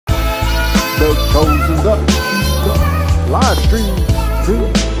the Chozen live stream,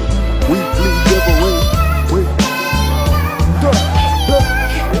 weekly giveaway.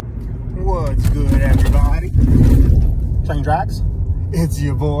 What's good, everybody? Train tracks. It's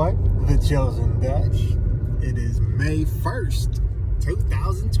your boy, the Chozen Dutch. It is May 1st,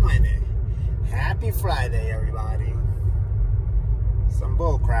 2020. Happy Friday, everybody. Some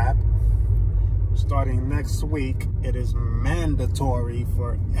bull crap. Starting next week, it is mandatory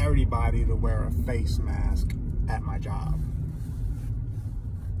for everybody to wear a face mask at my job.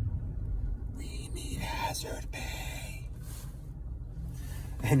 We need hazard pay.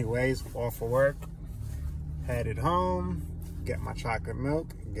 Anyways, off for work, headed home, get my chocolate milk,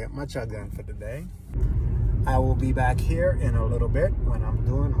 get my Chug done for the day. I will be back here in a little bit when I'm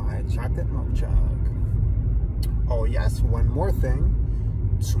doing my chocolate milk chug. Oh yes, one more thing.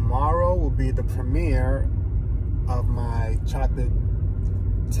 Tomorrow will be the premiere of my chocolate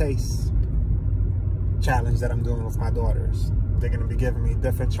taste challenge that I'm doing with my daughters. They're going to be giving me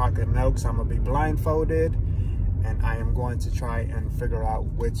different chocolate milks. I'm going to be blindfolded, and I am going to try and figure out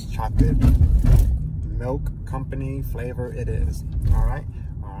which chocolate milk company flavor it is. All right?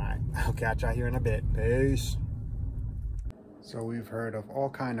 All right. I'll catch y'all here in a bit. Peace. So we've heard of all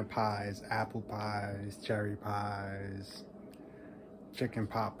kind of pies, apple pies, cherry pies, chicken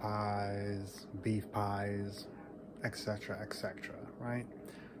pot pies, beef pies, etc., etc., right?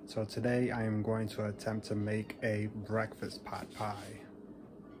 So today I am going to attempt to make a breakfast pot pie.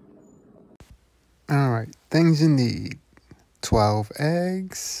 All right, things you need: 12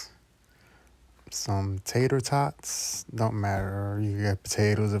 eggs, some tater tots, don't matter, you can get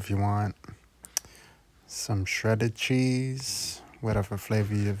potatoes if you want, some shredded cheese, whatever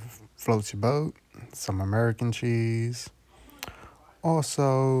flavor floats your boat, some American cheese.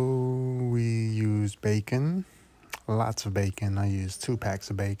 Also, we use bacon, lots of bacon. I use 2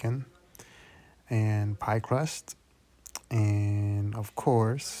 packs of bacon, and pie crust, and of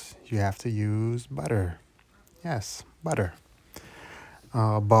course, you have to use butter. Yes, butter.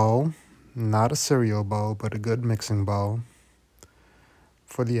 A bowl, not a cereal bowl, but a good mixing bowl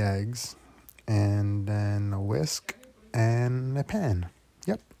for the eggs, and then a whisk and a pan.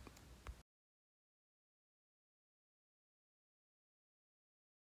 Yep.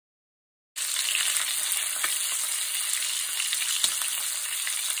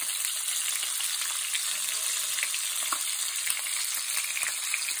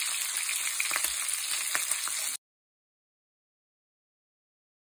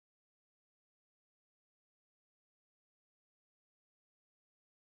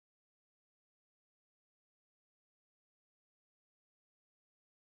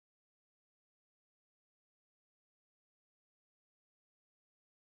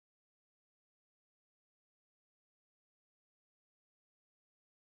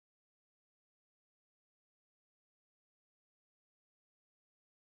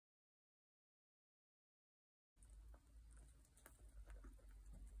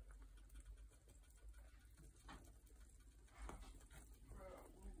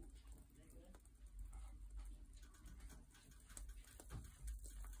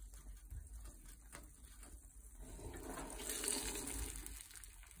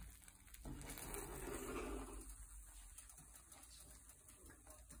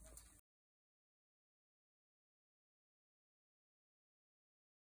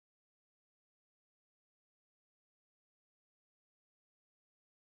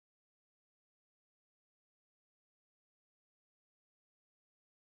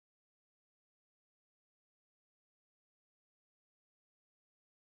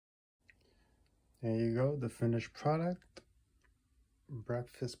 There you go, the finished product,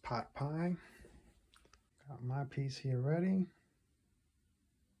 breakfast pot pie. Got my piece here ready.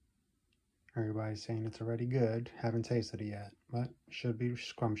 Everybody's saying it's already good. Haven't tasted it yet, but should be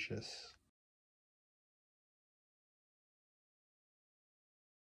scrumptious.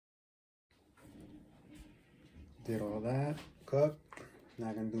 Did all that, cooked.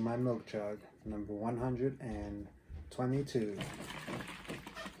 Now gonna do my milk chug, number 122.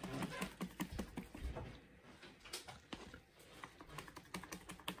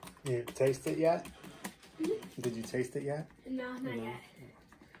 You taste it yet? Mm-hmm. Did you taste it yet? No, not yet.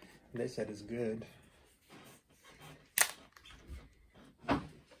 They said it's good.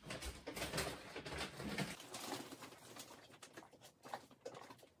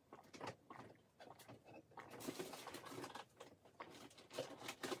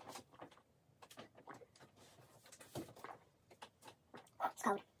 It's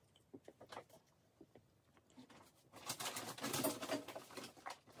cold.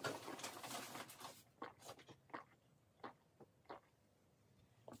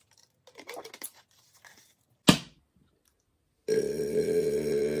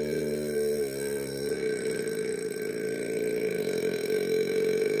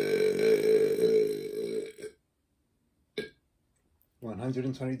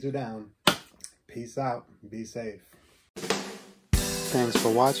 122 down. Peace out. Be safe. Thanks for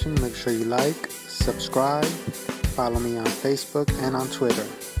watching. Make sure you like, subscribe, follow me on Facebook and on Twitter.